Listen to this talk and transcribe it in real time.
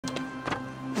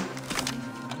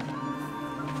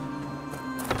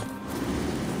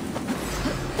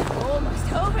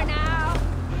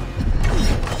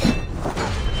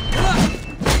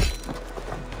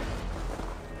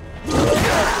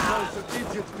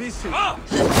busy. Ah!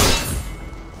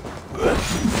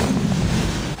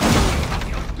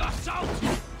 Your guts out!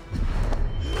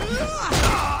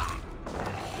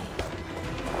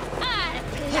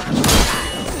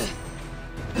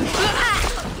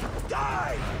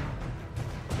 Die!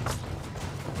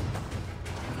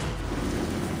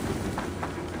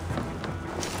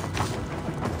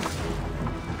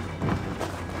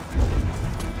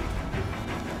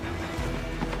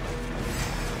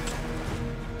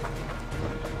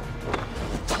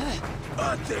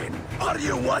 Odin, are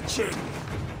you watching?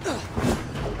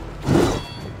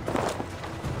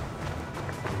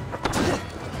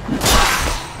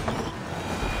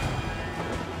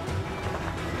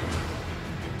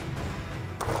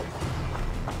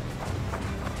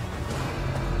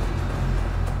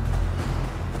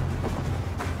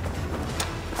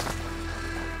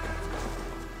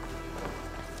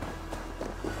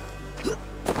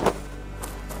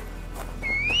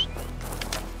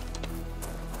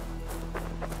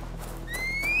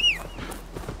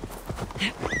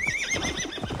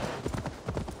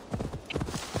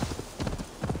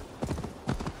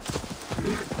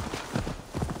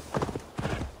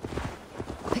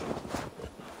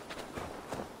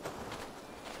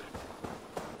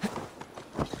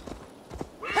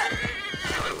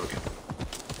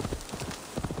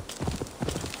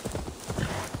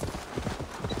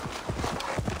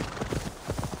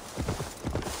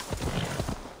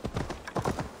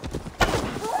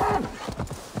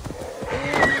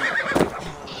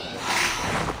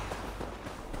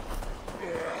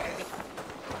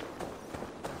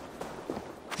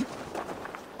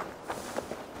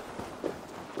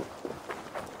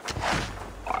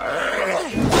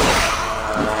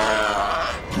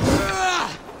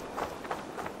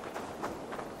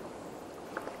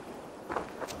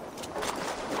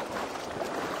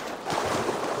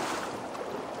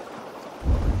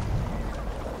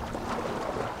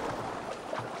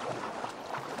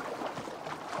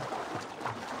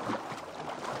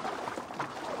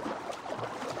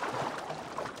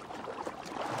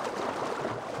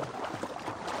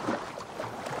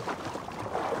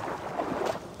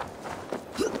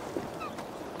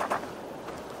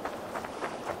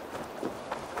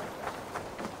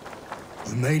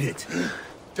 You made it.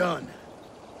 Done.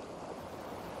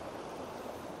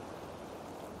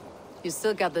 You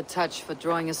still got the touch for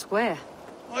drawing a square.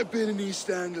 I've been in East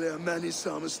Anglia many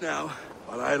summers now,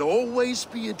 but I'll always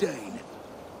be a Dane.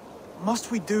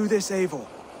 Must we do this, Eivor?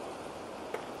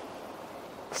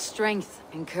 Strength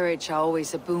and courage are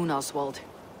always a boon, Oswald.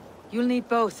 You'll need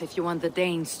both if you want the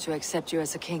Danes to accept you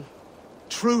as a king.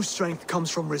 True strength comes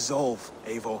from resolve,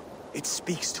 Eivor. It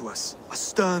speaks to us. A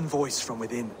stern voice from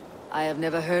within. I have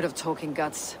never heard of talking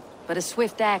guts, but a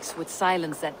swift axe would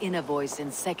silence that inner voice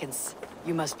in seconds.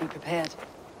 You must be prepared.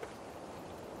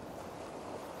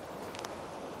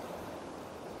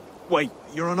 Wait,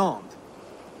 you're unarmed?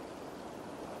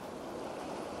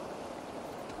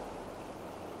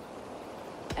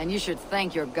 And you should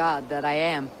thank your god that I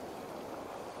am.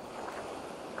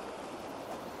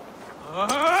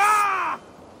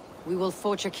 We will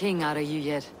forge a king out of you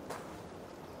yet.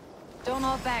 Don't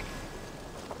hold back.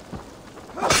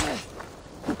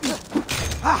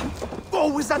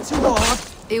 Oh, was that too hard?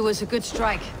 It was a good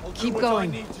strike. Keep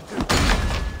going.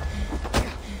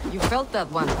 You felt that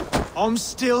one. I'm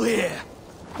still here.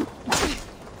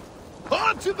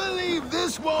 Hard to believe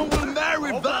this one will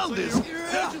marry Valdis,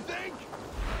 don't you think?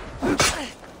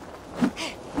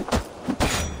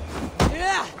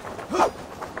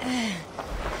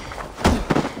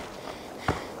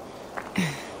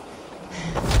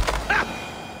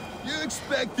 You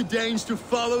expect the Danes to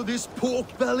follow this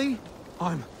pork belly?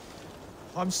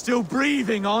 I'm still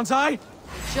breathing, aren't I?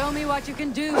 Show me what you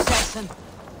can do, Saxon.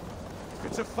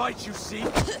 It's a fight you seek.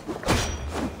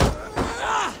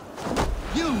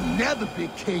 You'll never be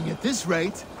king at this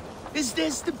rate. Is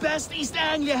this the best East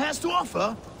Anglia has to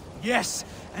offer? Yes,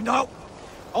 and I'll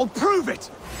prove it!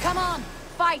 Come on,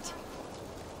 fight!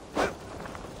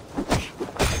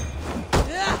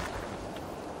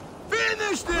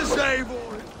 Finish this,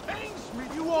 Eivor! It pains me.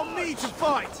 You want me to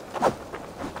fight?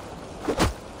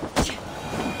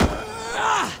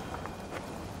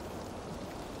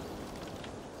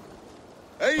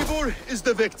 Eivor is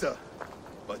the victor.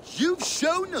 But you've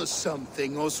shown us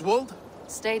something, Oswald.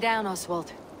 Stay down,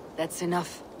 Oswald. That's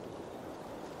enough.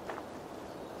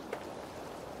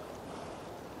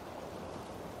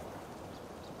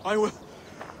 I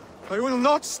will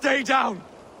not stay down!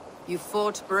 You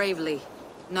fought bravely.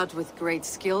 Not with great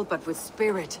skill, but with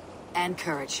spirit and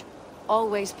courage.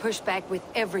 Always push back with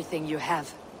everything you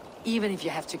have. Even if you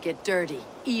have to get dirty.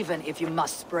 Even if you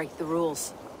must break the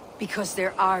rules. Because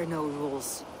there are no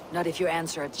rules. Not if you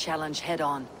answer a challenge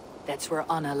head-on. That's where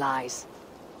honor lies.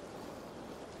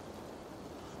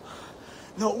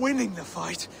 Not winning the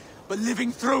fight, but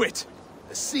living through it.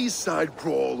 A seaside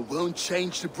brawl won't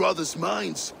change the brothers'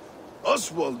 minds.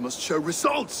 Oswald must show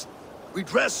results.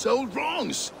 Redress old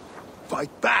wrongs.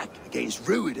 Fight back against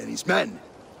Rued and his men.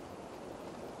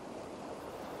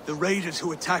 The raiders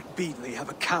who attacked Beatley have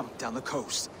a camp down the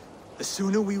coast. The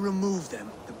sooner we remove them,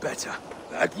 the better.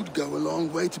 That would go a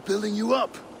long way to building you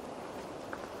up.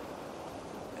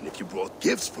 And if you brought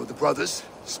gifts for the brothers,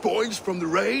 spoils from the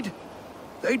raid,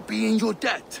 they'd be in your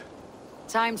debt.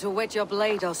 Time to wet your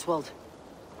blade, Oswald.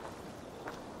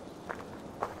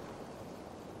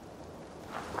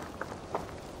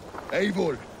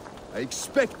 Eivor, I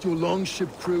expect your longship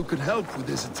crew could help with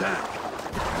this attack.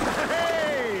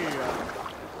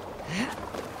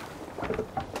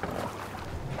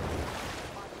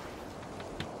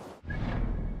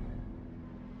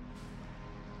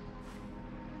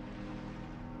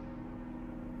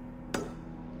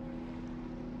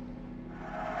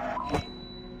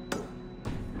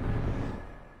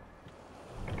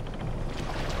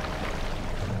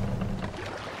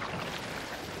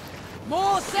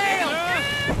 More sail!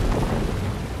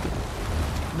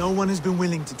 No one has been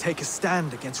willing to take a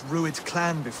stand against Rued's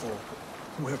clan before.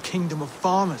 We're a kingdom of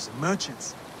farmers and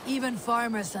merchants. Even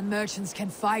farmers and merchants can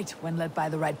fight when led by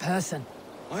the right person.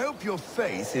 I hope your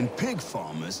faith in pig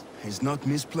farmers is not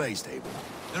misplaced, Eivor.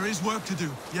 There is work to do,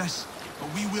 yes.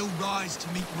 But we will rise to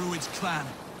meet Rued's clan.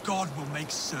 God will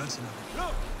make certain of it.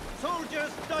 Look!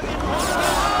 Soldiers dug in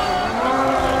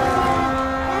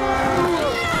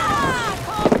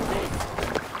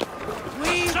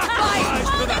We fight!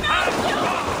 to the hand!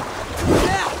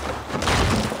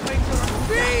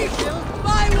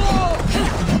 My war!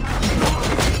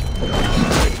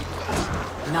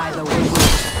 Neither will we.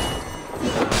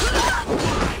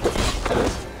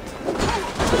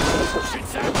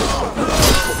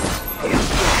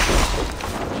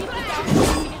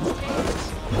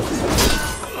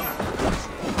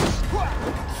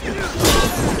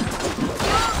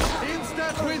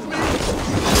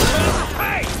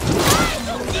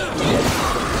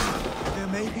 There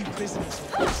may be prisoners.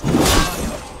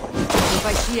 If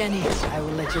I see any, I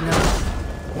will let you know.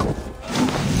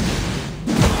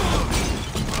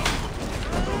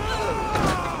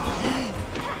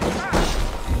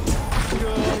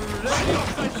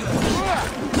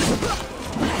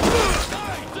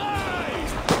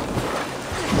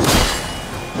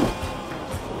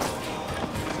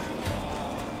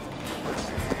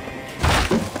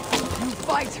 You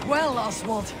fight well,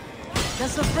 Oswald.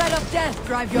 Does the threat of death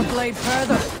drive your blade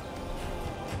further?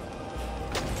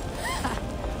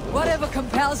 Whatever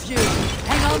compels you,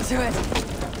 hang on to it.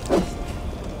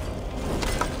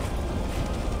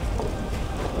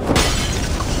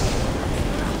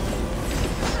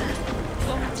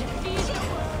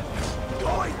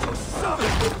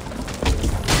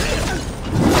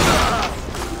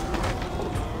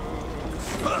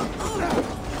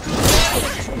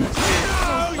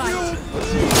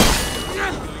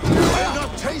 I've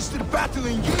not tasted battle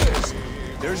in years.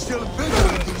 There's still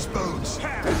vigor in these bones.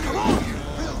 Come on, you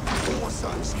filthy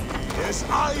four-sons. There's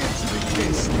iron to be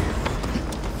kissed.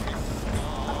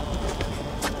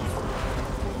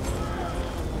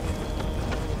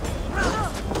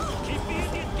 Keep the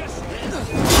Indian guessing!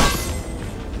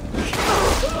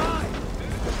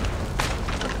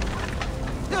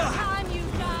 Time you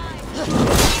die!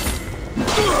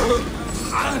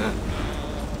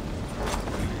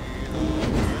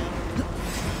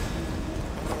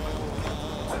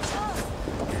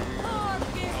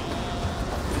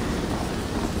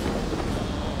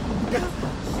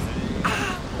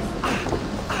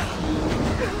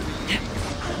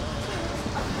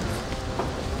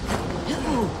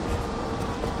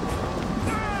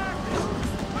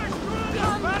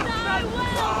 Die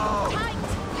well! Tight!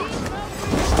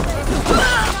 Just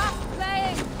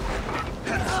playing!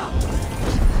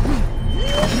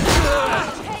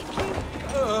 Take you!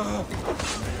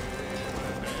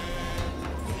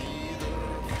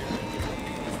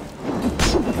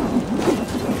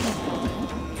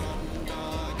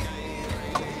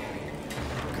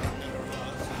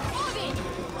 Odin!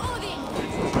 Odin!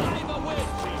 Drive away!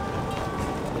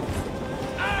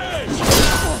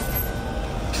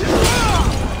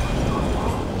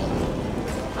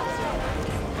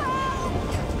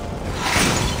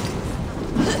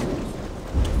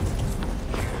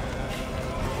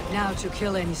 Now to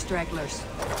kill any stragglers.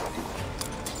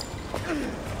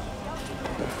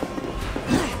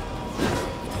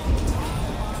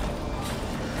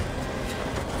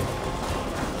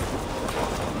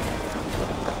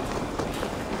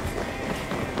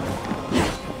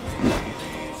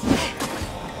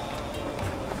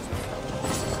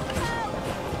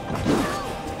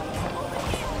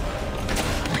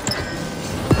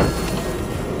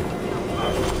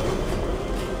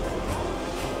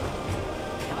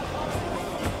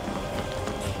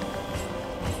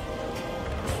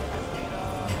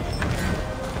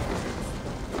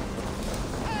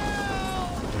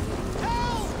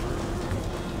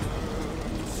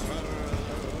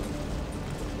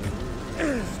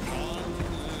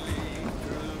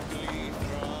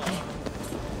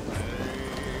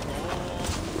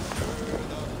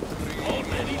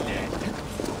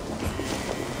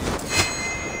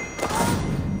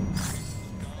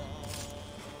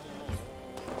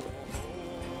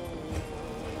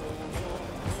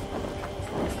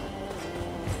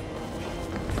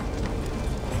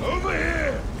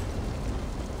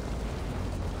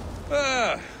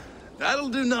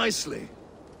 do nicely.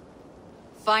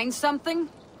 Find something?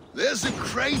 There's a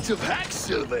crate of hack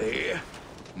silver here.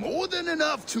 More than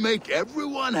enough to make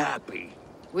everyone happy.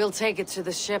 We'll take it to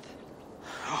the ship.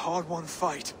 A hard-won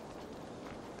fight.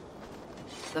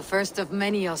 The first of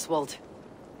many, Oswald.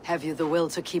 Have you the will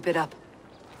to keep it up?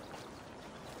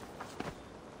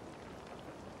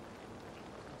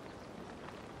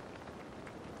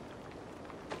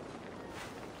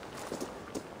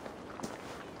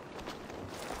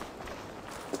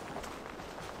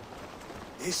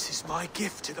 This is my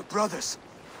gift to the brothers.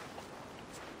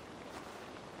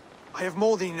 I have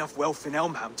more than enough wealth in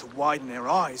Elmham to widen their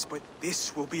eyes, but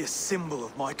this will be a symbol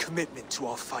of my commitment to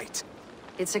our fight.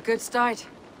 It's a good start.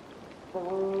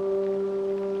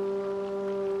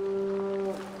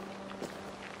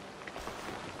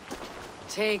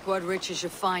 Take what riches you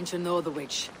find to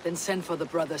Northwich, then send for the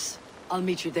brothers. I'll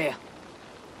meet you there.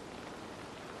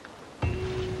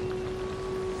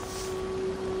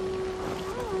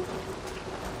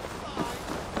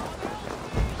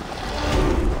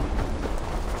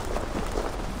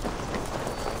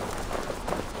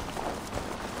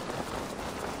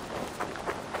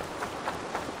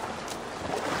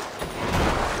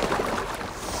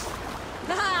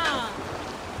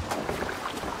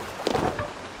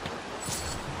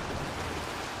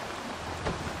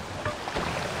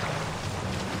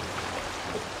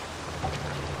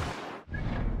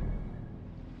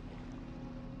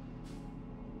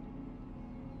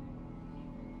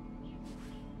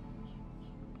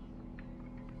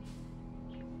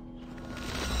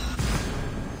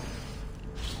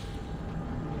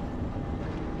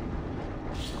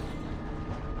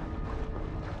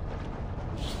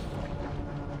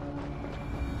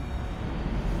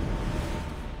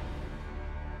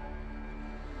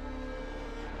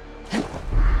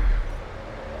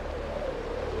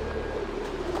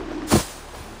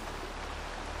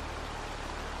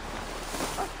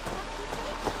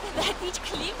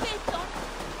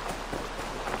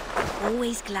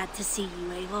 Always glad to see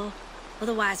you, Eivor.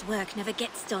 Otherwise work never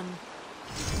gets done.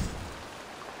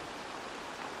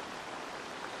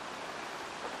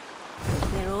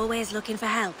 We're always looking for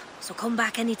help, so come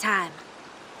back anytime.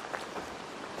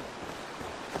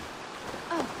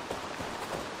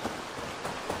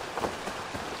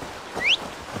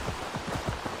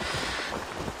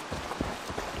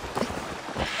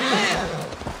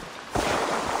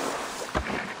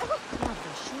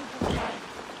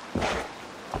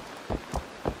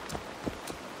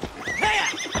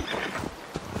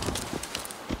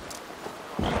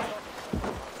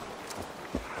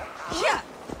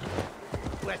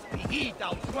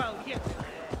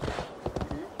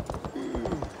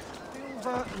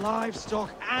 Silver,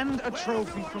 livestock, and a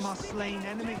trophy from our slain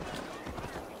enemy.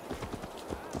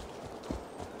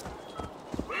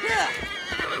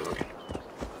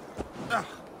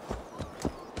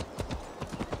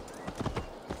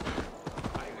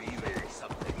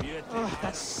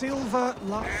 That silver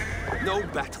No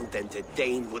battle-dented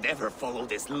Dane would ever follow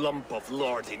this lump of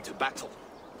lord into battle.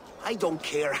 I don't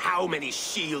care how many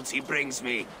shields he brings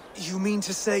me. You mean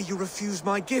to say you refuse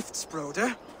my gifts,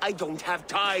 Broder? I don't have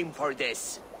time for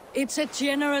this. It's a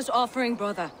generous offering,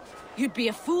 brother. You'd be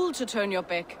a fool to turn your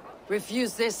back.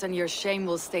 Refuse this and your shame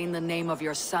will stain the name of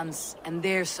your sons and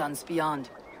their sons beyond.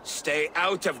 Stay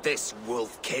out of this,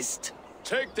 wolf-kissed.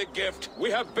 Take the gift. We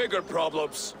have bigger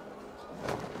problems.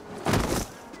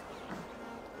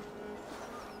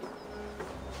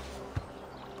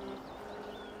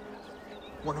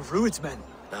 One of Rued's men.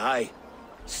 Aye.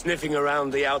 Sniffing around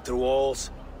the outer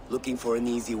walls, looking for an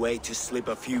easy way to slip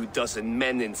a few dozen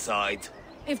men inside.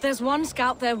 If there's one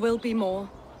scout, there will be more.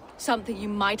 Something you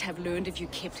might have learned if you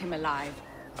kept him alive.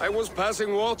 I was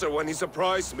passing water when he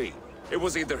surprised me. It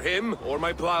was either him or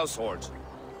my plow sword.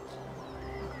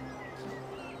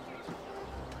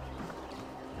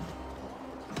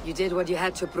 You did what you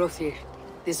had to, Brothir.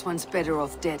 This one's better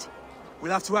off dead.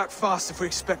 We'll have to act fast if we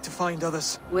expect to find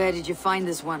others. Where did you find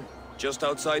this one? Just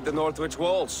outside the Northwich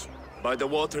walls, by the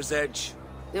water's edge.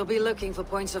 They'll be looking for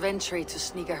points of entry to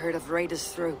sneak a herd of raiders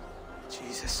through.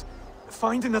 Jesus.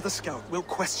 Find another scout. We'll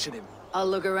question him. I'll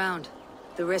look around.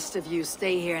 The rest of you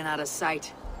stay here and out of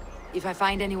sight. If I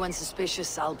find anyone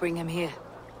suspicious, I'll bring him here.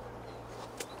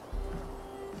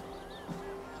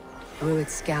 Rued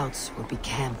scouts will be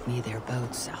camped near their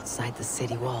boats outside the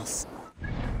city walls.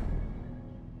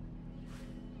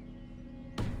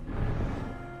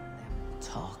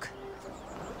 Talk.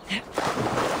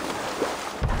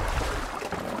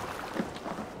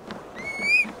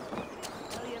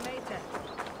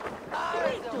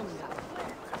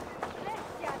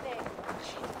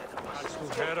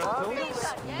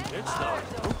 It's not.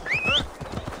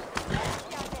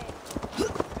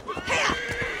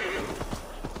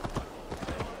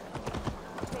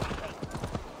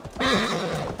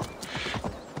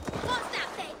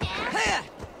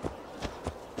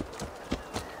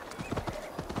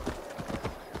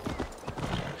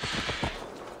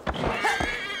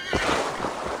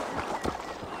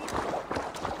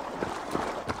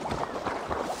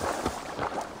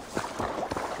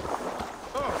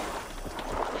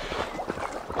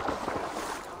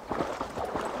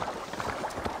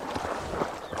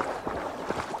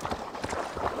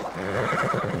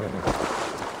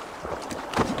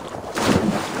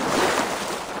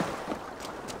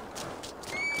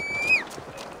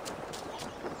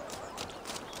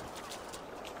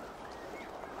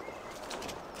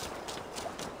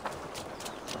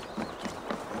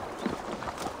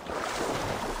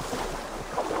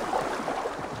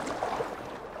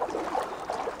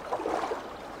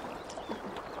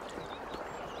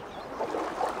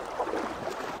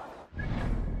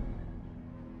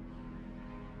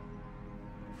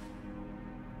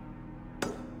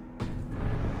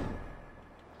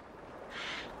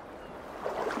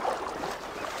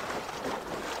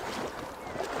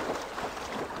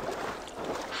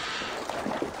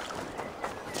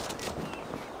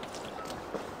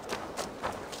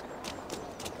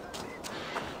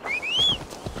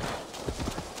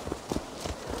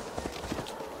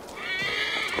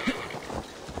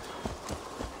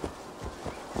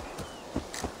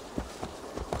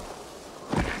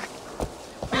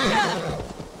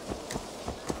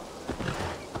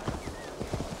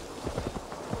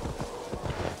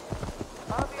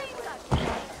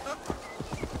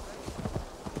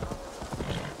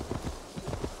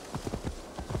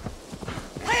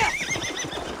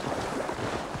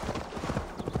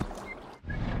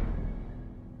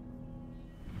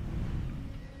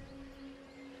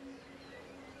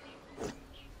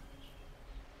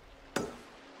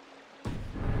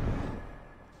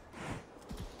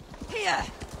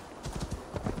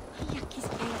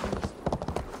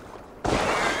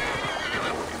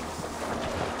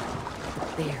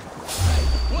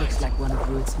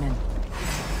 Rued's men.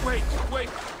 Wait!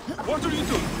 What are you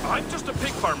doing? I'm just a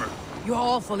pig farmer. You're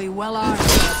awfully well armed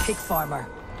for a pig farmer.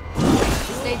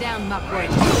 Stay down, muckwort.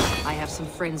 I have some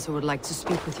friends who would like to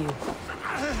speak with you.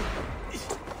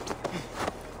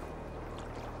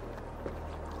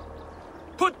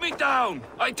 Put me down!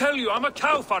 I tell you, I'm a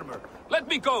cow farmer. Let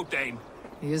me go, Dane.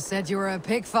 You said you were a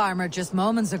pig farmer just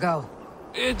moments ago.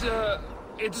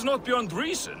 It's not beyond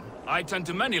reason. I tend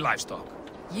to many livestock.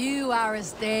 You are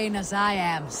as Dane as I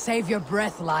am. Save your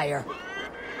breath, liar.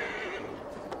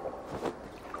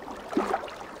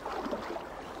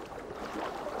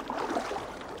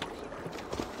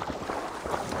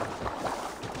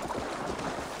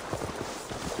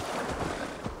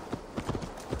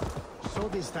 So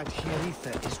this that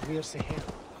Hieritha is where's ahead.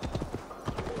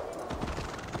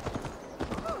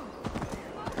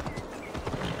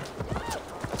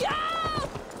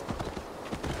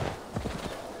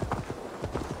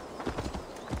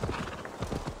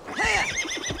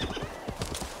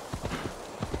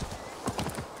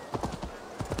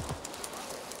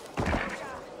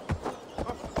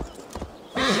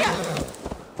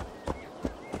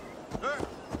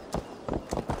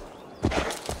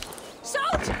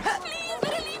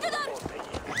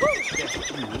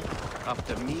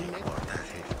 After me,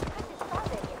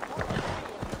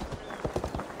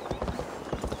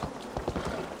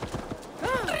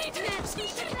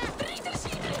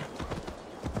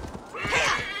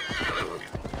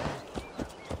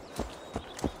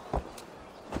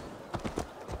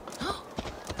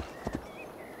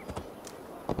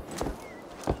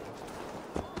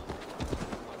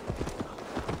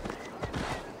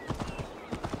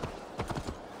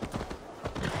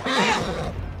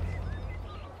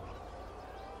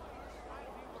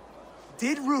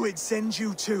 Did Rued send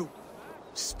you too?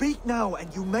 Speak now,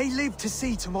 and you may live to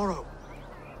see tomorrow.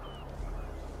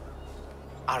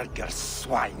 Arger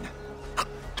swine.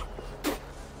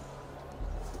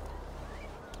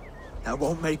 That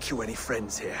won't make you any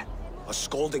friends here. A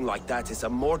scolding like that is a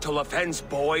mortal offense,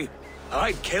 boy.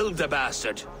 I killed the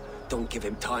bastard. Don't give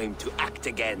him time to act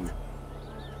again.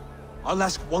 I'll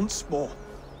ask once more.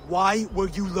 Why were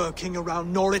you lurking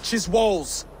around Norwich's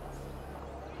walls?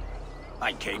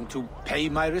 I came to pay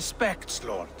my respects,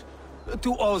 Lord.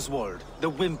 To Oswald, the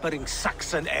whimpering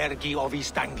Saxon ergi of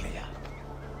East Anglia.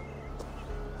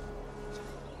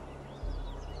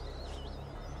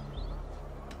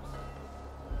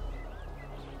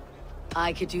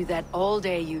 I could do that all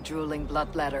day, you drooling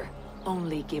bloodbladder.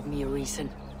 Only give me a reason.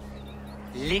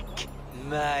 Lick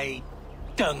my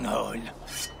dunghole.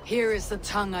 Here is the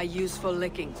tongue I use for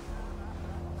licking.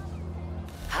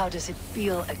 How does it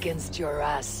feel against your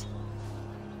ass?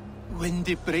 When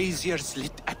the braziers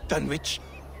lit at Dunwich,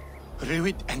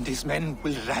 Rued and his men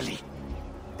will rally.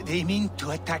 They mean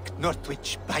to attack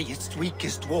Northwich by its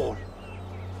weakest wall.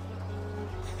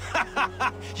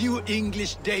 You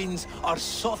English Danes are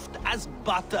soft as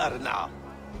butter now.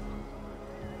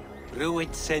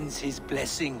 Rued sends his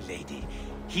blessing, lady.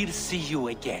 He'll see you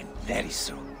again very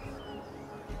soon.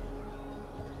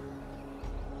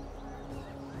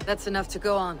 That's enough to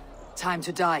go on. Time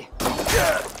to die.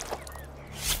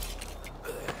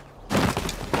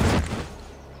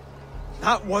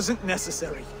 That wasn't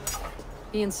necessary.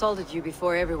 He insulted you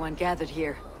before everyone gathered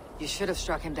here. You should have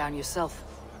struck him down yourself.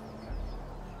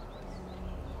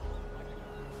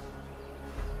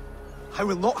 I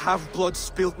will not have blood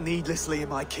spilt needlessly in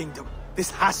my kingdom. This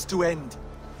has to end.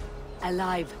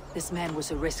 Alive, this man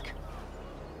was a risk.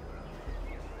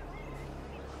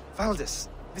 Valdis,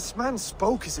 this man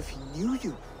spoke as if he knew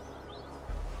you.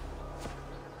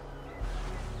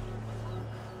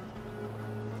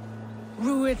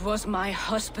 Rued was my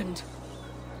husband.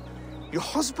 Your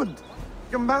husband?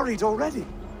 You're married already?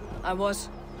 I was.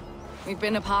 We've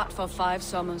been apart for 5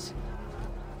 summers.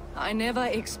 I never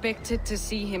expected to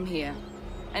see him here,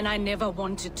 and I never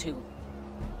wanted to.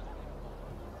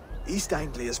 East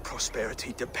Anglia's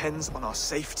prosperity depends on our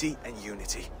safety and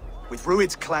unity. With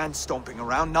Rued's clan stomping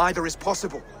around, neither is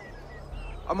possible.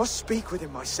 I must speak with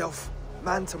him myself,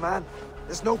 man to man.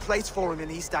 There's no place for him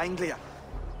in East Anglia.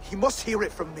 He must hear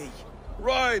it from me.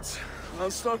 Right.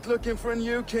 I'll start looking for a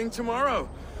new king tomorrow.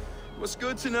 It was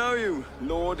good to know you,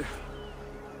 Lord.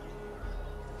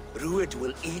 Rued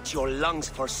will eat your lungs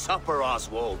for supper,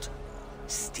 Oswald.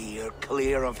 Steer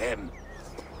clear of him.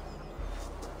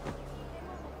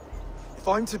 If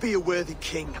I'm to be a worthy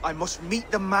king, I must meet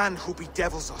the man who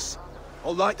bedevils us.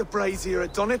 I'll light the brazier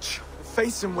at Dunwich and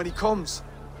face him when he comes.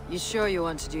 You sure you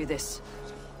want to do this?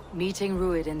 Meeting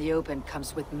Rued in the open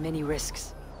comes with many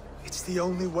risks. It's the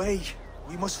only way.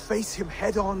 We must face him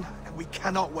head-on, and we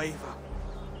cannot waver.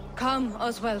 Come,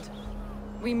 Oswald.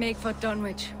 We make for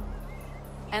Dunwich.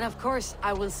 And of course,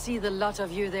 I will see the lot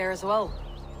of you there as well.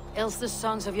 Else the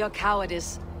songs of your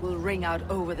cowardice will ring out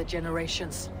over the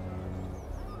generations.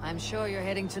 I'm sure you're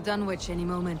heading to Dunwich any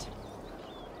moment.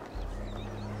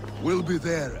 We'll be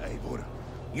there, Eivor.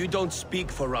 You don't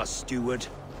speak for us, steward.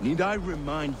 Need I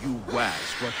remind you, Waz,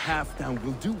 what Halfdown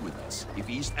will do with us if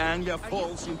East Anglia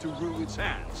falls into Rued's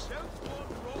hands?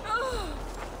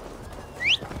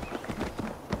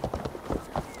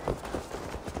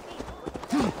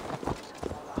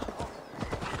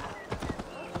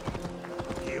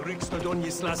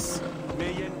 Donislas,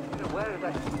 Mayen.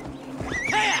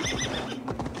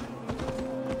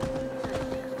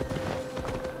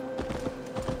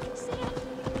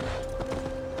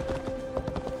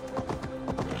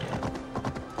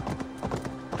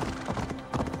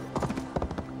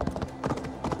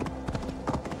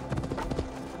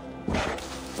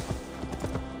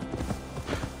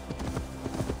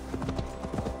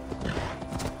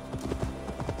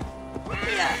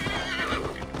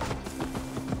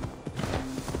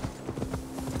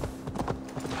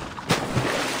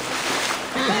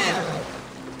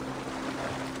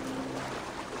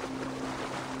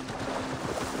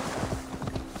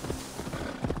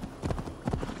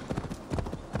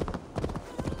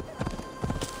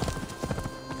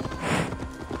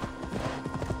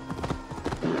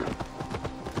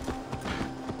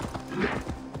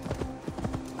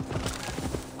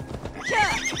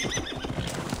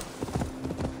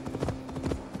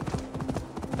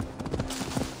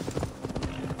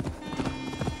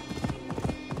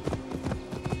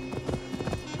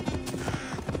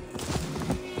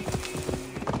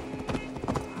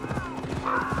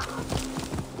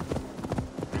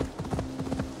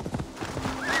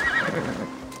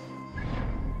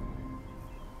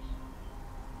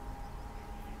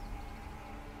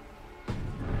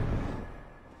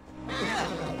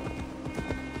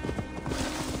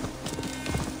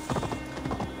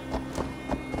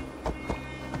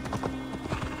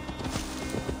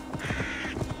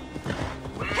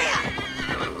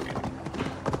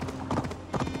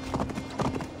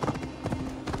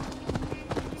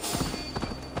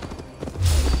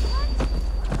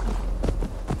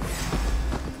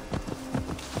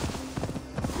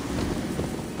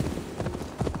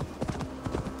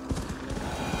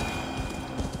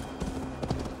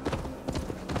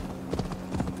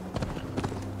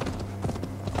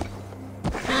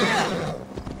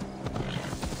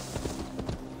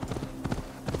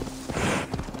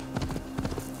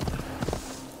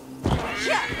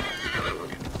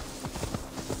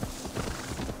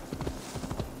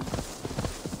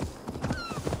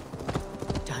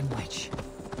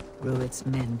 Rued's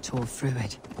men tore through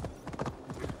it.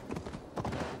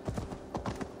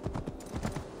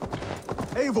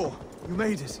 Eivor, you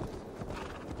made it.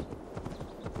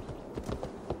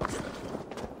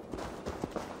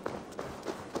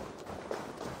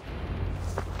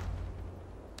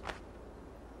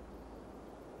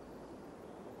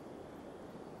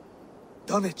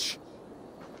 Dunwich.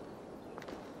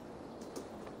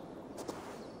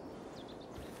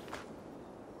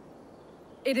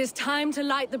 It is time to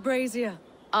light the brazier.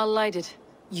 I'll light it.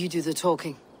 You do the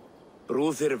talking.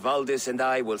 Brother Valdis and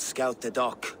I will scout the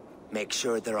dock. Make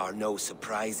sure there are no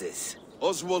surprises.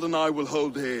 Oswald and I will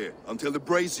hold here until the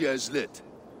brazier is lit.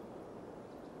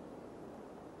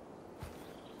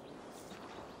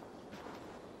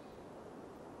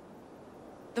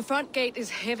 The front gate is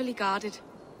heavily guarded.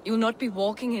 You'll not be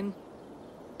walking in.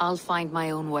 I'll find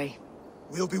my own way.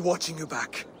 We'll be watching you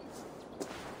back.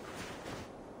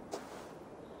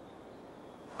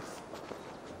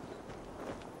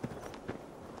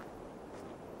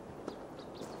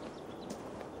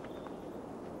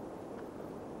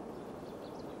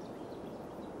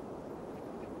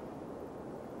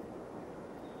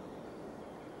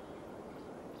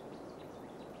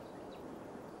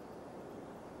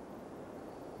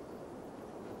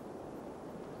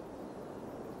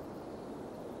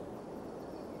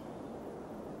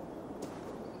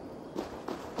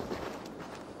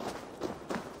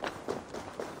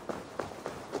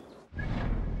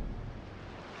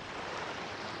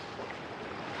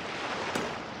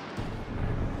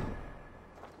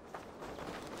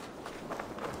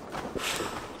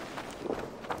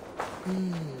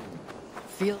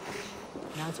 Feel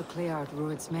now to clear out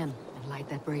Rued's men and light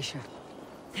that brazier.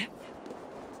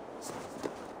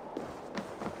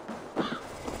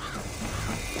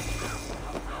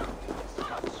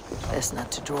 Best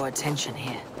not to draw attention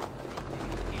here.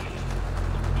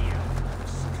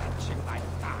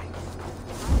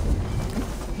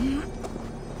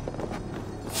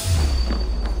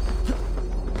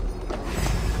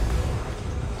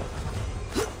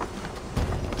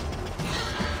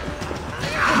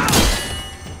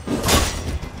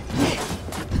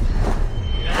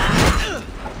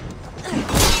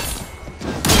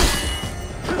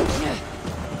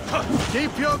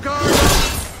 Keep your guard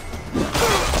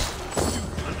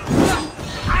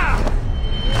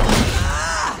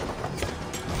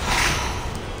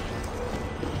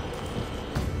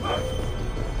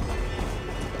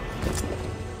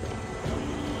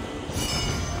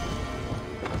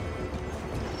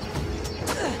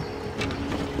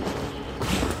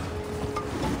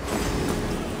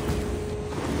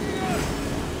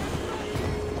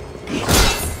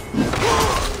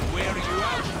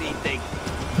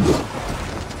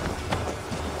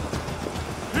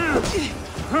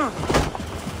up!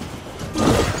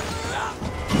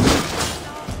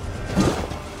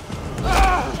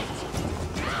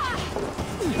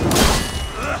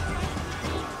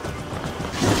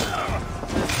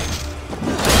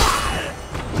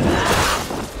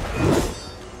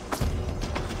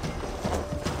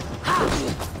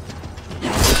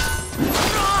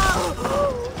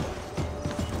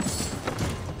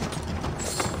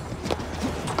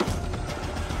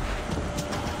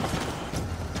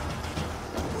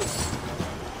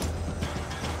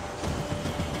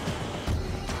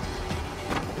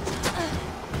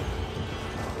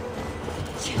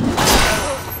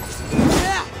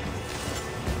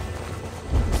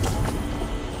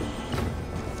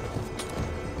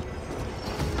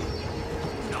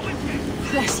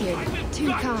 Bless you. Too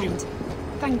kind.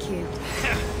 Thank you.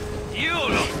 You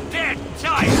look dead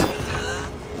tired!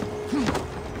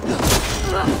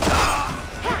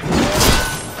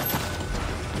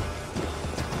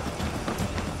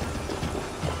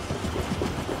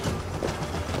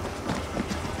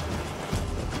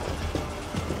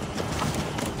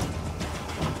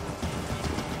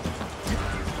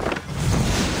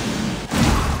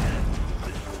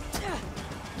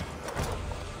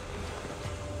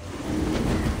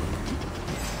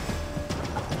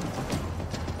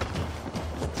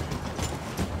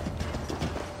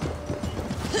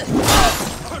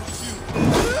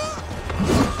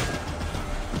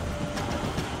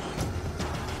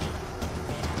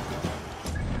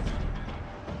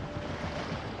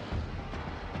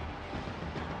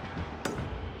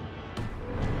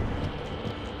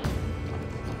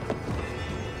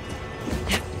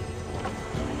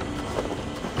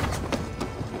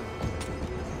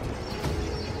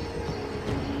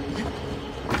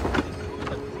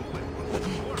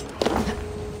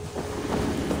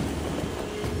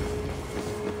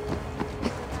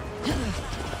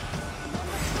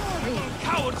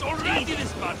 Already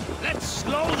this much. Let's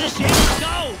slow this shit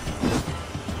down.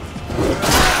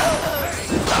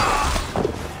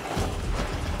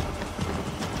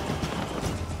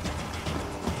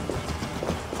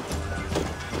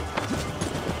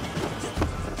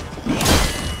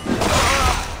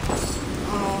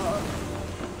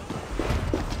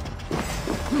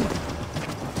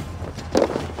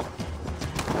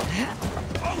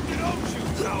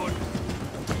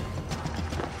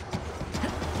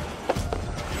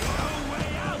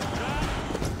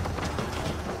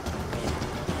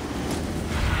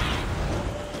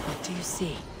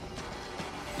 See.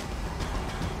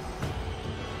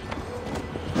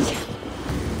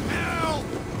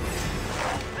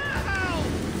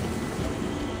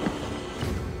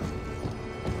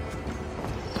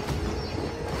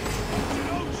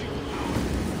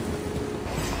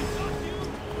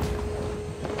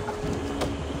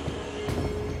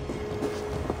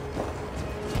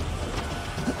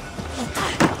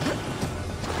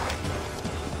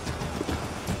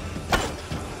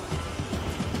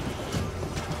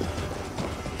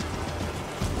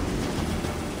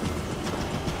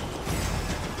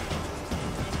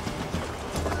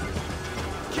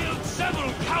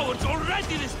 Several cowards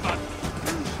already this month.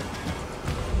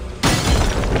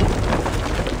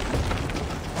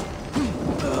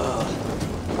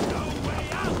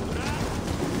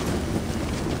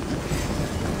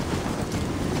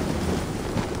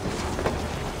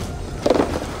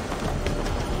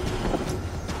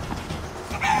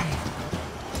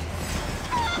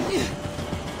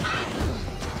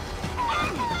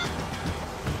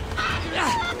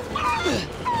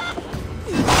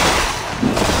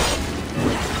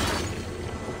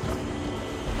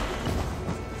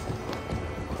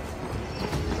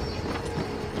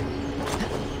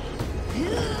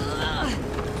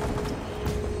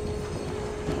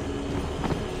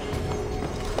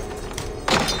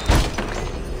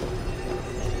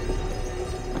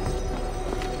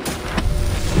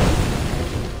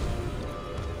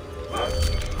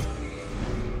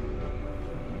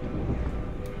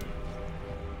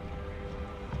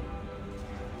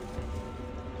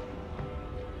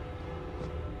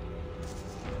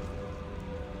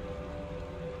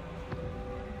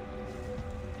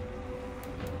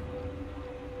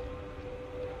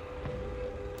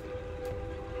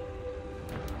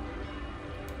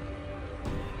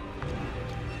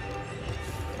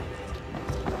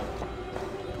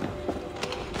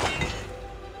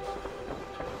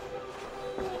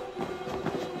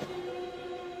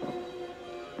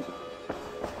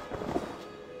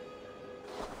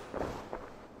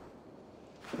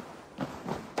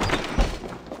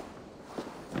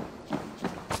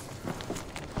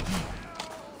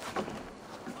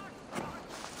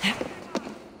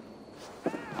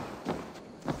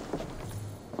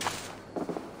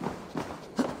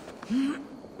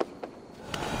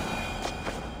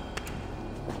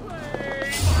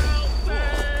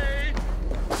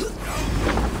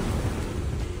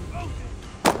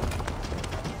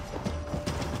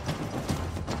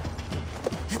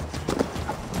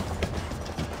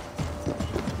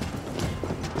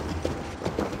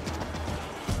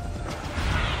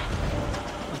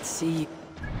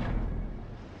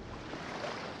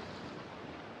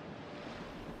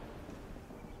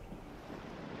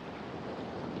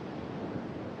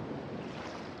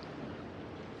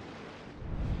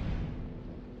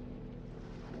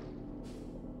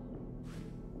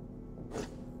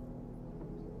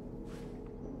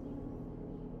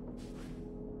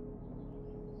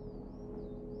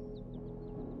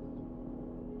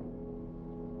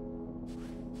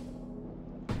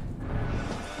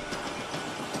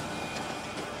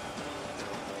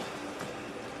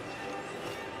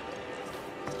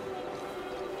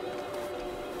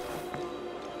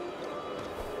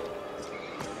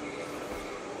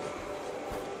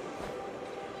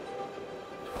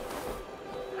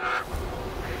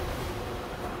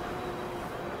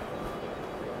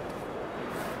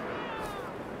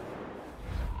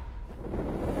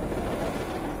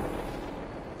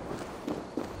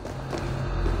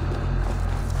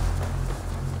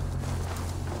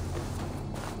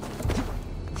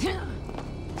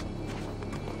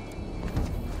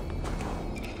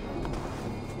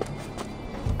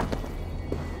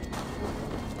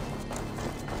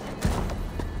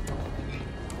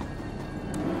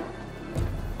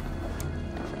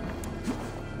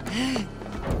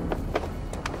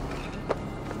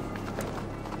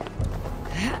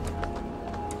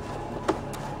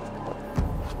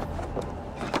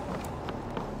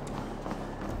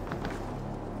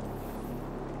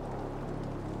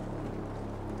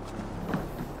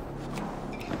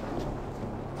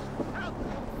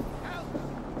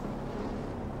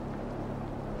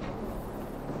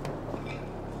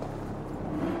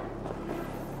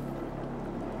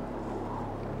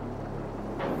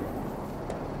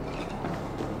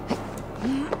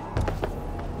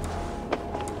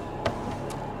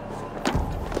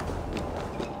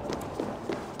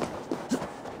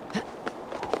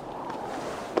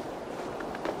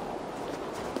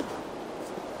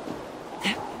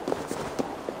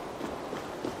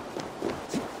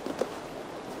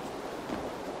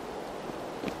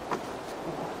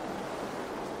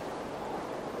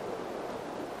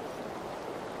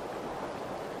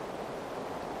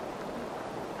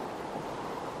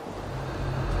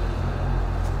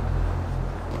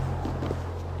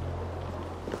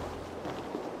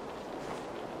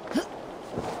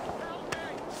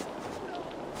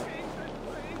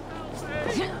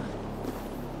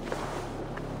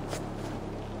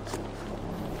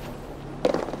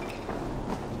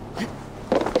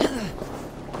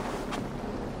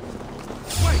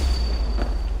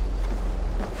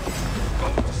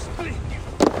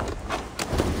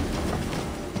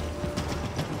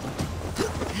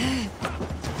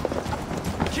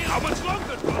 How much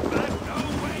longer, Norseman? No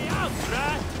way out,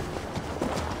 rat!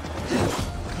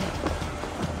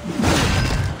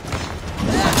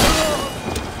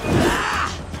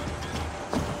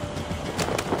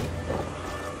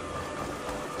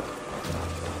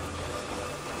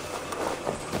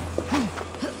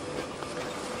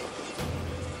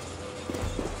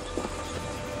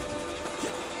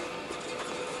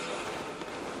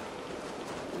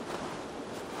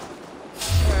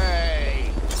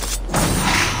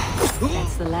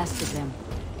 That's the last of them.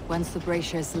 Once the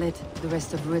brazier is lit, the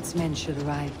rest of Rued's men should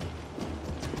arrive.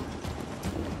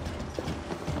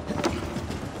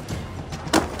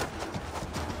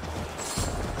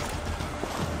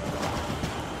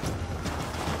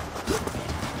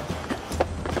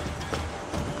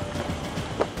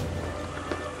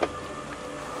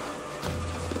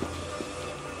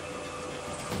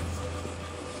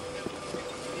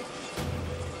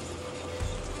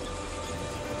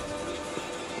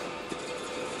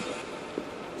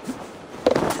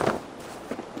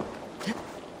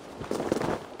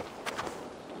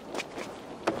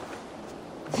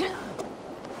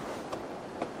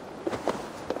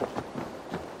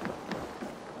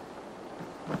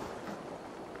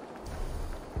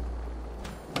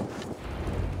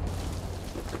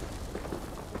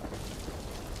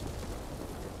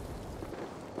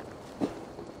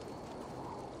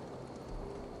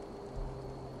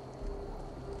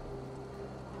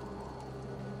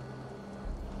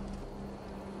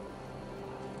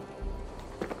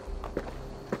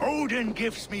 Odin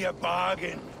gives me a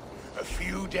bargain. A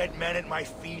few dead men at my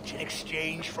feet in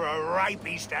exchange for a ripe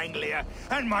East Anglia,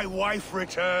 and my wife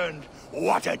returned.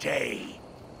 What a day!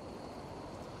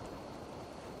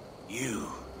 You.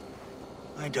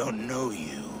 I don't know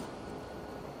you.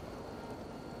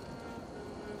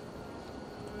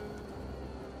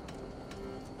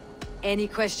 Any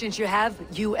questions you have,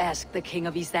 you ask the King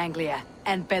of East Anglia,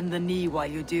 and bend the knee while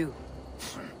you do.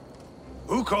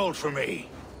 Who called for me?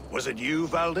 Was it you,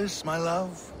 Valdis, my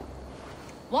love?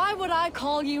 Why would I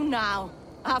call you now,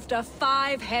 after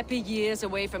 5 happy years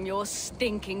away from your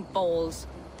stinking balls?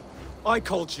 I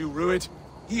called you, Rued.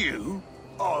 You?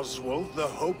 Oswald, the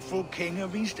hopeful king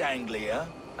of East Anglia?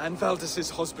 And Valdis's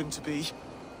husband-to-be.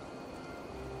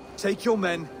 Take your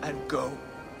men and go.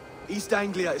 East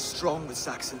Anglia is strong with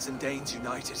Saxons and Danes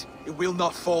united. It will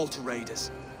not fall to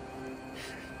raiders.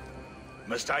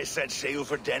 Must I set sail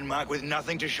for Denmark with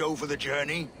nothing to show for the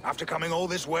journey, after coming all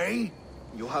this way?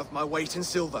 You'll have my weight in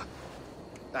silver.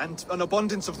 And an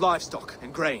abundance of livestock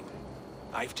and grain.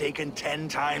 I've taken 10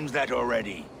 times that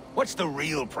already. What's the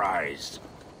real prize?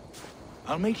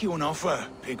 I'll make you an offer,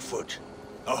 Pigfoot.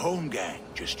 A home gang,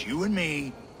 just you and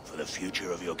me, for the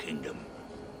future of your kingdom.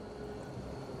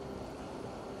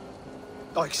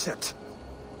 I accept.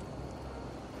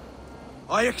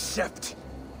 I accept.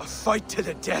 A fight to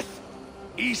the death.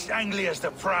 East Anglia's the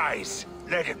prize.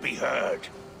 Let it be heard.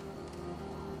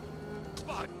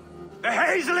 The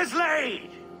hazel is laid!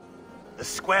 The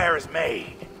square is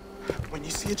made. When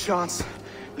you see a chance,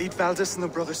 lead Valdis and the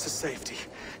brothers to safety.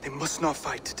 They must not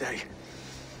fight today.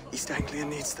 East Anglia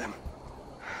needs them.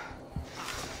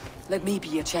 Let me be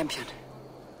your champion.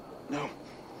 No.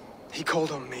 He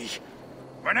called on me.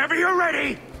 Whenever you're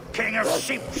ready, King of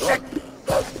Sheep.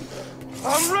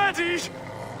 ready!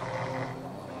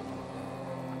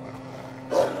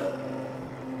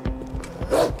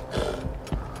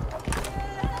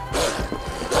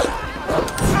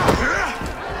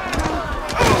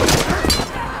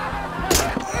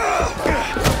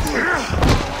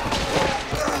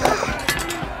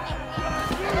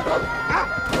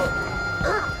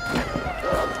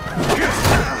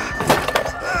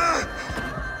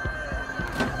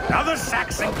 Now the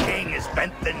Saxon king has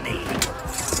bent the knee.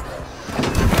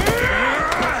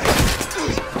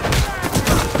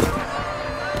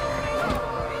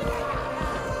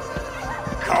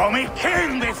 Call me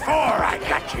king before I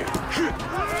got you.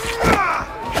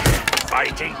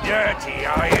 Fighting dirty,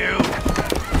 are you?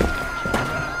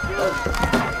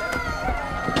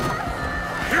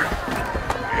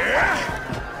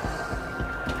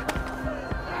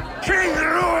 King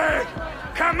Rued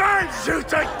commands you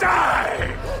to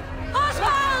die!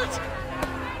 Oswald!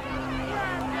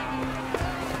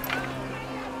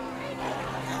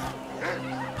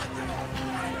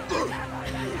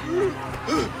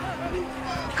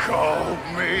 Call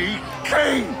me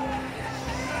king!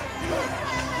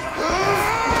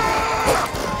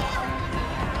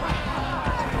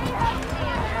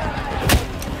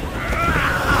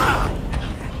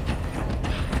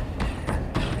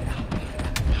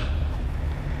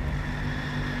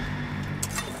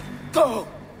 Go!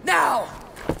 Now!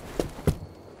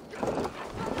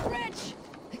 Rich!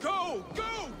 Go!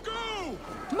 Go! Go!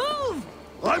 Move!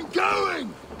 I'm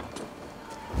going!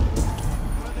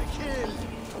 For the kill!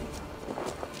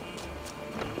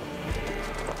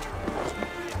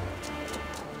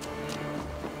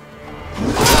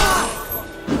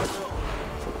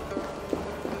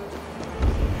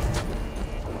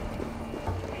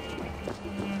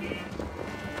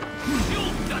 You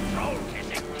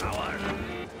control-kissing coward!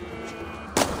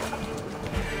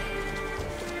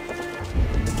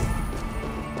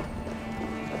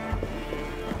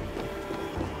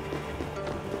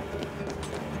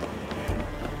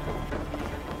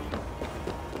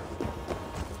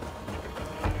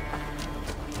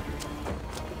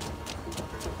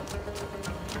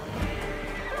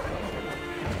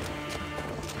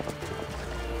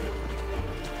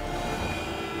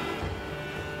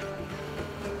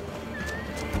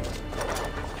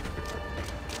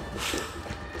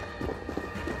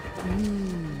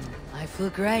 I feel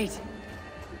great.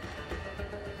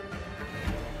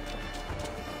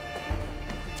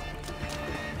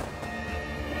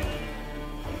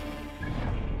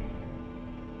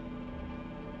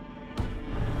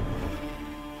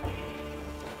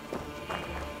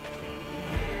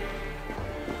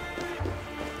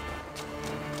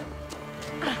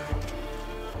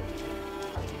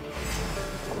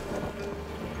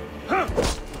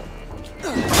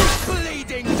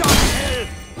 Bleeding dunghill!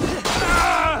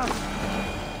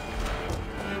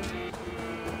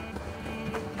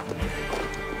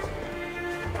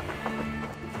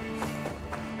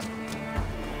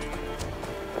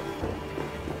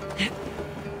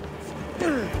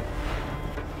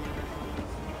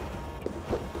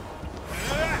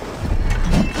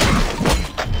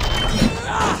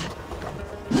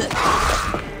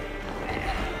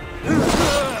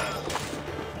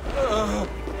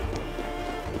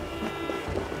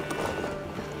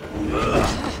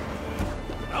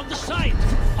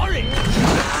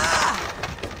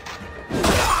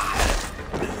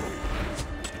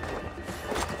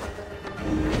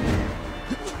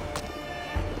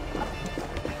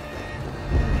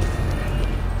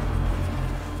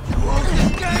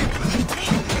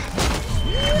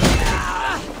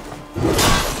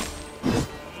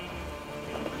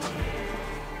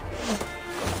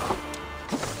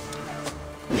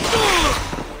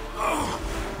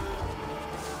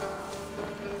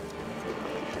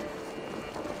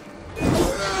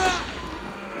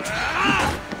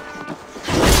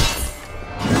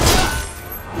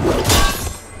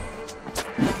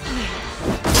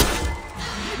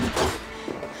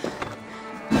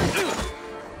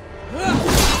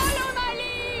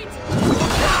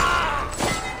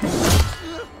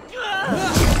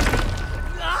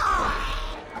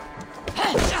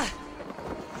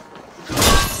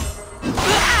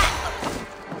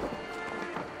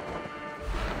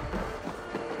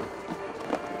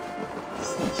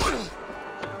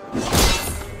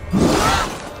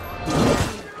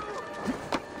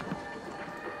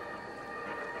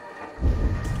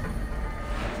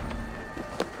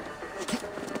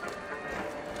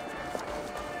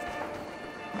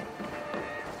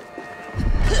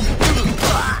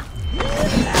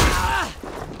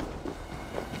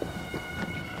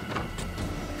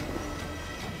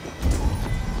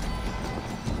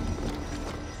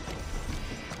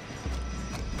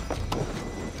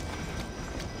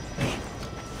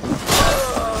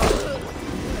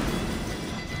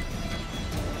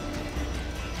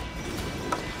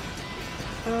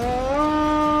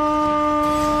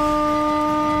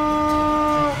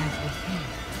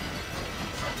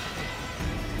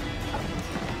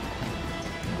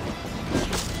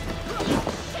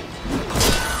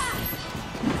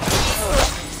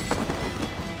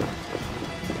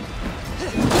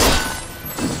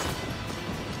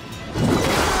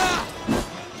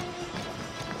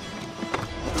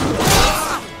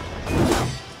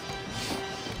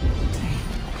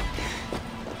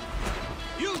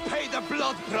 a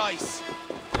blood price!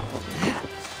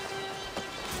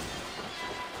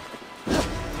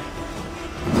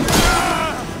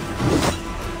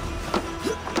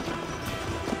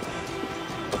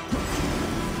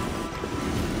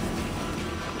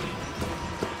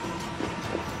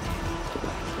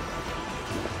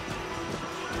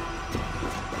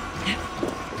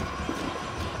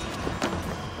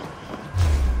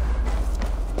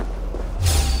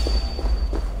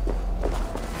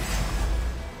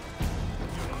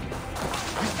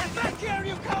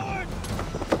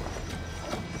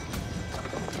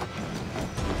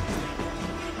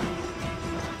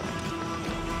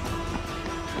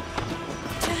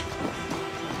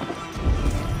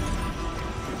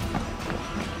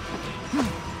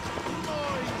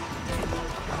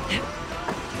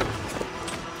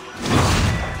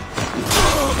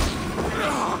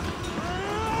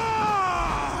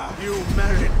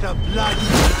 The blood!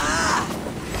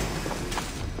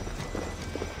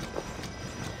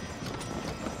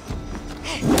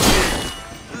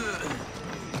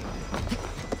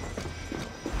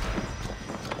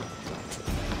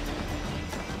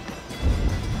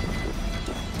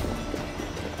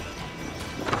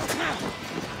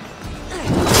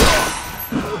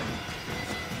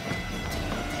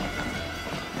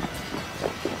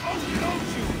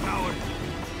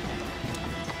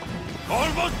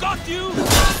 Almost got you!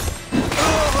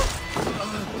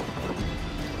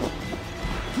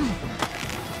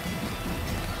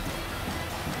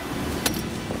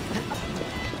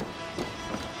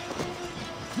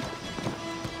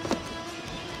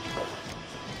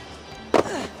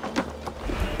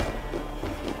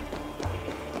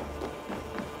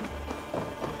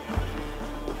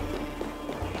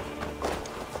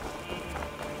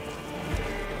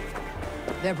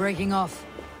 They're breaking off.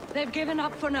 They've given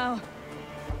up for now.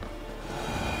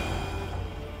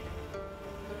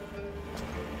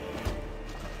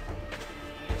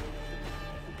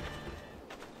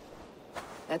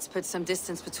 Let's put some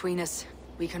distance between us.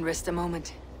 We can rest a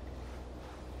moment.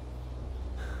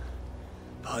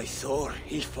 By Thor,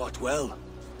 he fought well.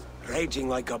 Raging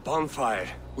like a bonfire.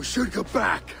 We should go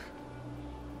back.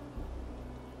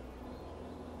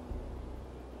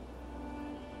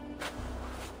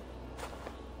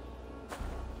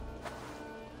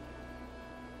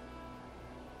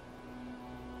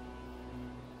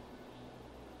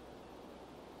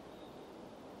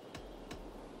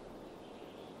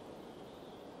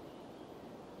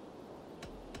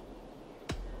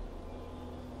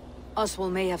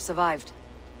 Oswald may have survived.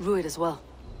 Rued as well.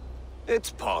 It's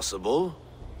possible.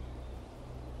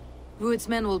 Rued's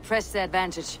men will press the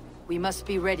advantage. We must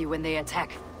be ready when they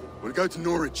attack. We'll go to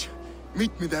Norwich.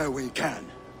 Meet me there when you can.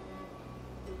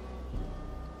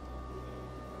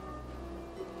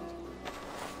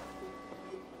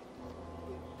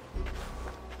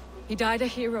 He died a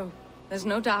hero, there's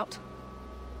no doubt.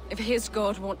 If his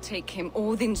god won't take him,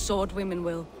 Odin's sword women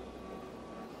will.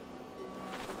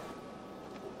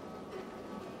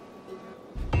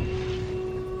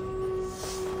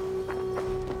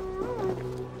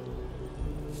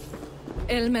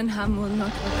 Elmenham will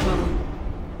not recover.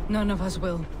 None of us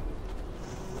will.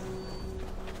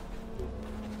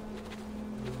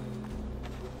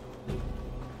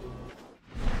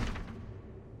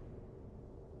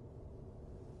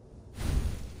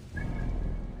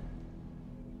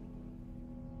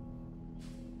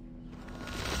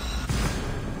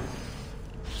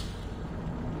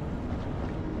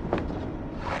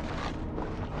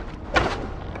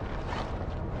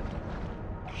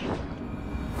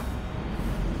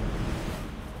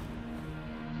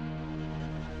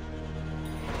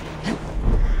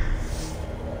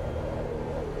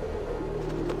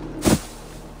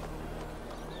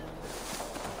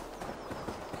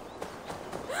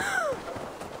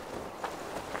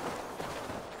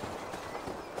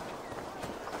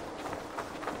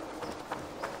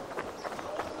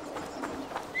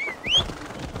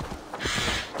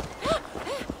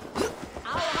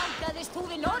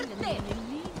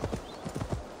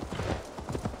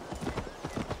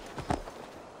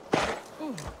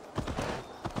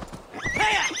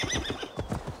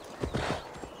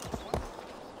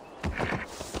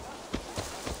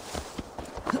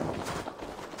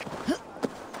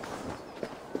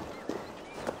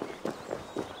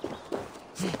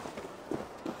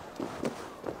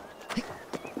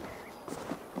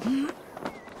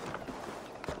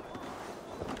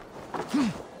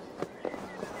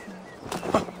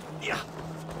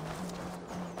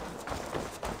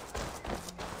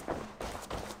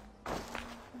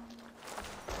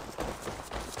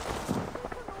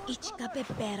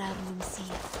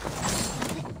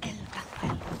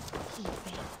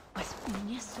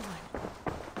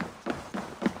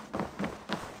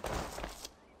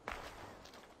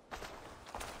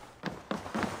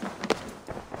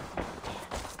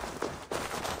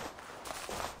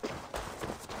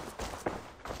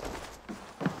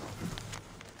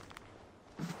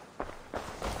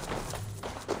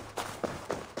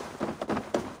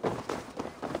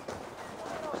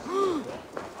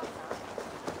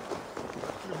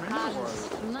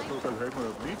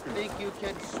 Think you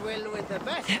can swill with the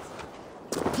best?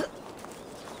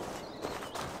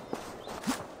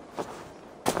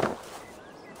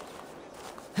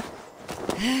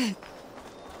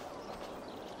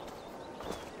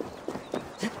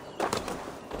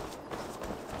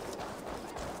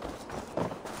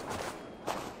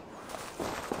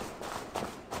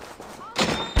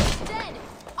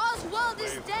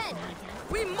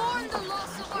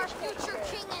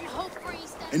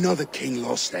 Another king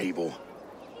lost stable.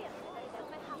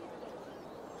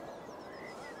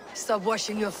 Stop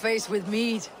washing your face with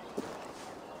mead.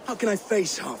 How can I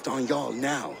face Halfdan Jarl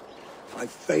now? I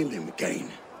failed him again.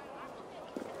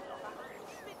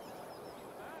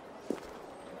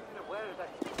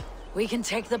 We can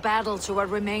take the battle to what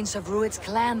remains of Rued's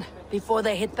clan before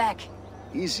they hit back.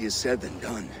 Easier said than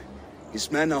done.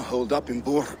 His men are holed up in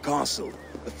Borg Castle,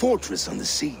 a fortress on the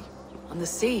sea. On the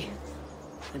sea?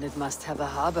 Then it must have a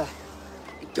harbor.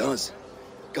 It does.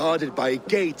 Guarded by a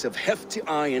gate of hefty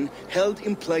iron, held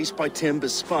in place by timber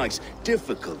spikes,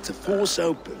 difficult to force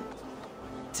open.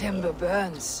 Timber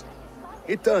burns.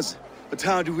 It does, but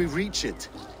how do we reach it?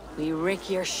 We rig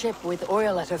your ship with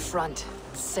oil at her front,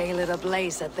 sail it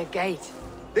ablaze at the gate.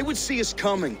 They would see us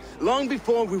coming, long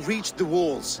before we reached the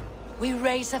walls. We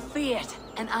raise a Fiat,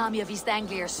 an army of East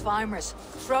Anglia's farmers,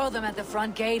 throw them at the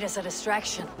front gate as a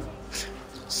distraction.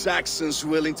 Saxons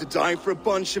willing to die for a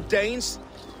bunch of Danes?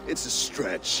 It's a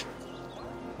stretch.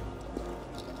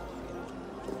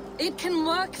 It can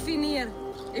work, Finir.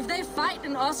 If they fight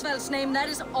in Oswald's name, that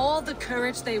is all the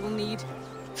courage they will need.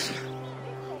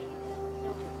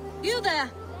 You there!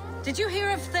 Did you hear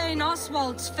of Thane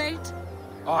Oswald's fate?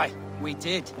 Aye, we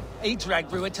did. He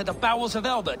dragged Rued to the bowels of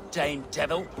hell, the Dane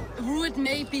devil. Rued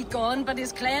may be gone, but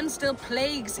his clan still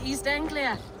plagues East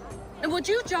Anglia. And would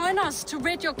you join us to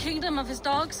rid your kingdom of his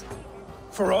dogs?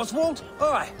 For Oswald?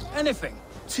 Aye, anything.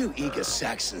 2 eager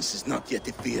Saxons is not yet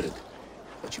defeated.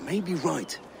 But you may be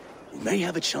right. We may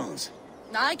have a chance.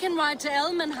 I can ride to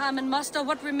Elmenham and muster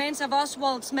what remains of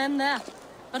Oswald's men there.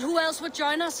 But who else would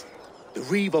join us? The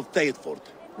Reeve of Thetford,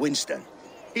 Winston.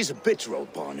 He's a bitter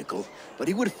old barnacle, but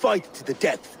he would fight to the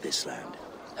death for this land.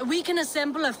 We can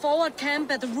assemble a forward camp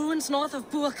at the ruins north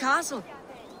of Burg Castle.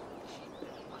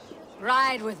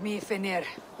 Ride with me, Finir.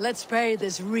 Let's pay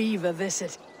this Reeve a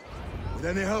visit. With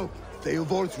any hope,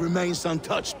 Theodort remains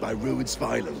untouched by Rued's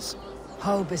violence.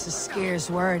 Hope is a scarce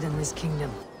word in this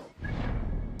kingdom.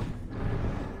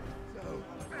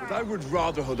 But I would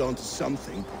rather hold on to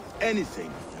something,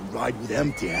 anything, than ride with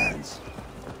empty hands.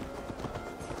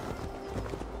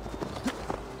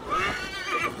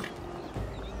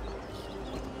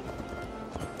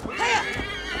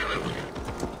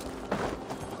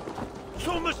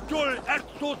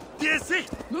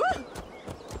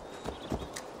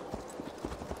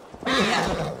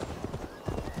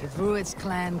 If Rued's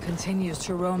clan continues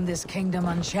to roam this kingdom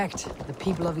unchecked, the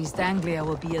people of East Anglia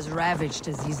will be as ravaged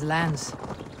as these lands.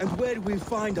 And where do we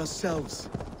find ourselves?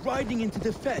 Riding into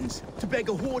defense to beg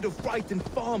a horde of frightened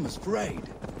farmers for aid.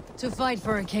 To fight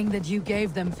for a king that you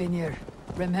gave them, Finir.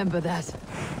 Remember that.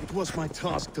 It was my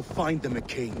task to find them a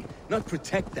king, not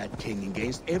protect that king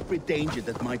against every danger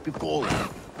that might befall him.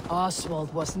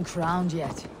 Oswald wasn't crowned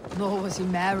yet, nor was he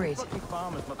married.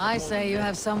 I say you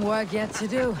have some work yet to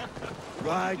do.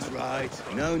 Right.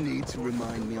 No need to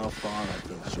remind me how far I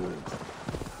fell short.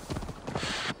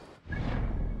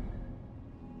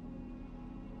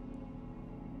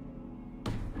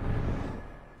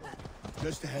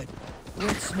 Just ahead.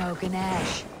 Wood smoke and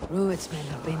ash. Rued's men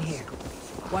have been here.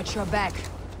 Watch your back.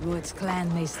 Rued's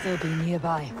clan may still be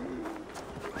nearby.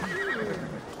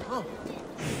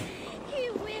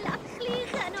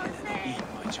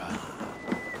 My child.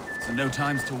 So no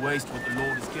time's to waste what the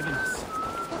Lord has given us.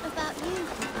 What about you?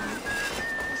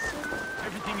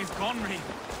 Everything is gone, Reeve.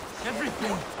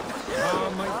 Everything.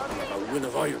 A will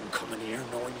of iron coming here,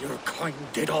 knowing your kind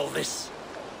did all this.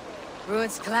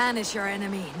 Rued's clan is your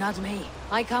enemy, not me.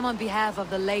 I come on behalf of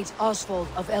the late Oswald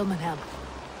of Elmenham.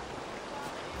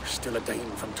 You're still a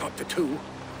Dane from top to two.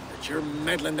 It's your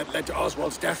meddling that led to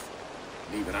Oswald's death,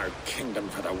 leaving our kingdom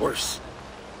for the worse.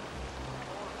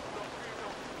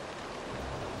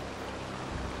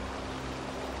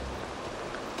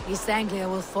 East Anglia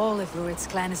will fall if Rued's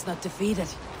clan is not defeated.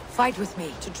 Fight with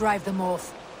me to drive them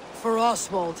off. For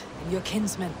Oswald and your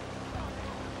kinsmen.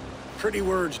 Pretty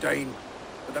words, Dane.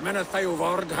 But the men of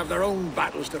Theodord have their own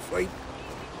battles to fight.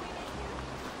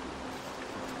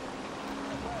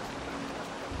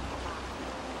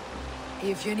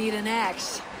 If you need an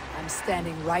axe, I'm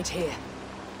standing right here.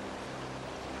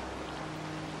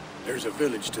 There's a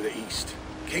village to the east,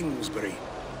 Kingsbury.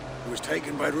 It was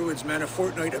taken by Rued's men a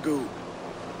fortnight ago.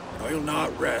 I'll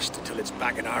not rest until it's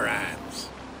back in our hands.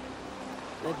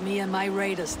 Let me and my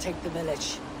raiders take the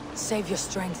village. Save your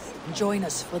strength and join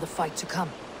us for the fight to come.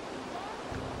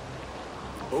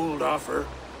 Bold offer.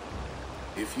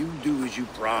 If you do as you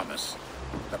promise,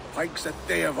 the pikes at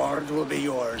Theavard will be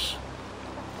yours.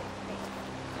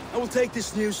 I will take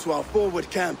this news to our forward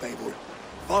camp, Eivor.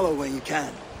 Follow when you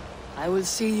can. I will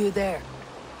see you there.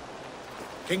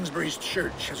 Kingsbury's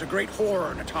church has a great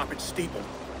horn atop its steeple.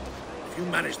 If you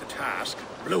manage the task,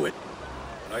 blew it,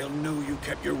 I'll know you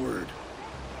kept your word.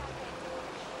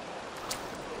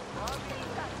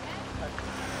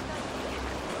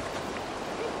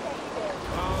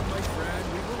 Come, my friend,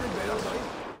 we will rebel.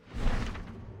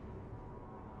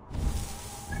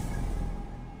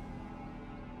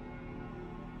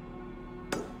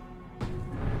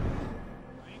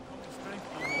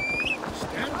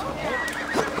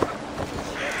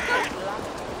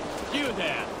 You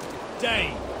there,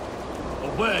 Dane.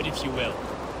 A word, if you will.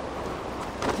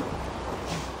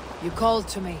 You called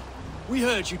to me. We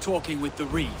heard you talking with the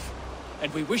Reeve,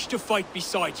 and we wish to fight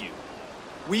beside you.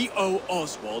 We owe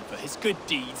Oswald for his good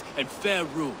deeds and fair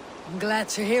rule. I'm glad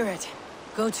to hear it.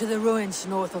 Go to the ruins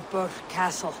north of Burke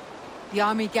Castle. The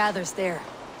army gathers there.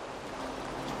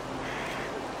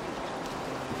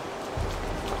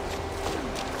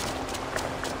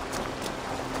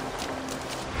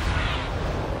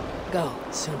 Go,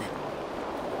 Sunan.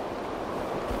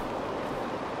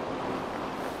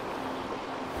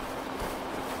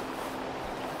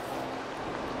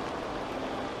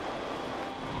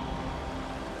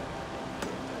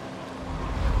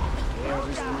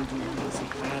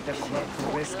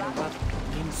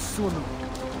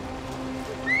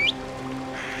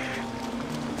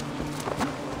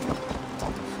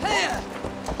 Here!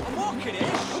 I'm walking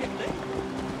here, shitly.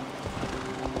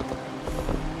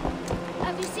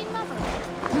 Have you seen Mother?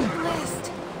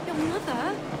 Blessed. Your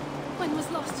mother? When was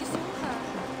last you saw her?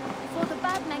 Before the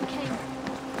bad men came.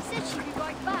 Said she'd be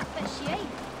right back, but she ain't.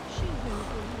 She will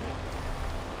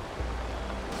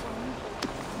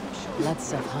be.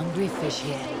 Lots of hungry fish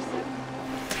here.